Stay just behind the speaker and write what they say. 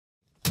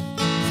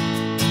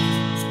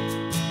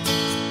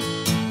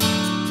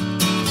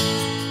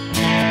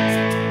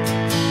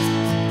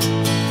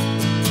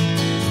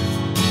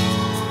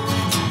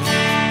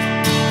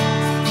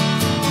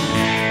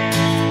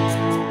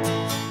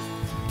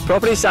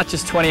Properties such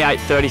as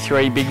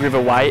 2833 Big River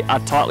Way are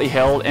tightly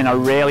held and are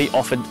rarely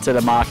offered to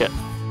the market.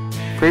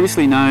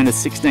 Previously known as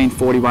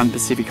 1641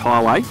 Pacific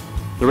Highway,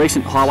 the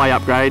recent highway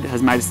upgrade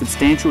has made a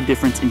substantial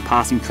difference in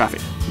passing traffic,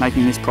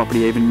 making this property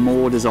even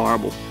more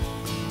desirable.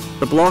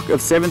 The block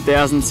of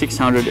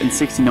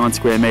 7,669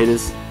 square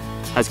metres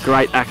has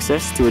great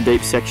access to a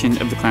deep section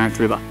of the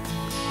Clarence River.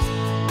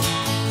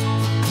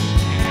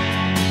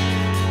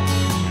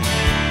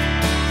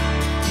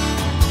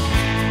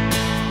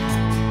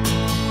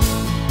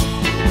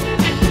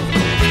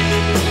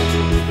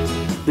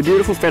 The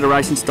beautiful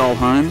Federation style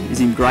home is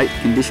in great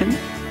condition,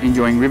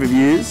 enjoying river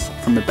views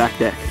from the back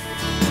deck.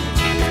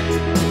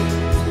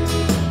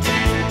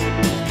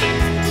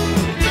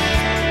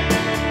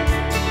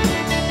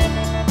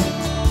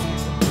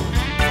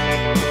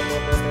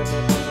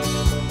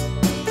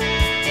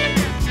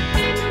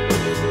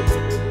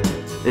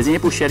 There's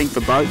ample shedding for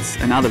boats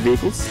and other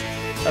vehicles.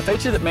 A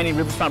feature that many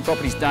riverfront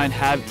properties don't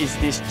have is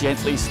this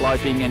gently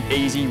sloping and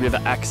easy river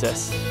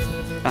access.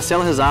 Our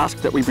seller has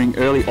asked that we bring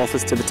early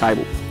offers to the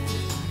table.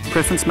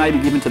 Preference may be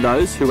given to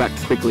those who act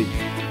quickly.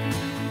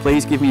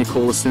 Please give me a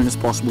call as soon as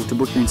possible to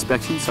book your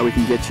inspection so we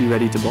can get you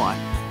ready to buy.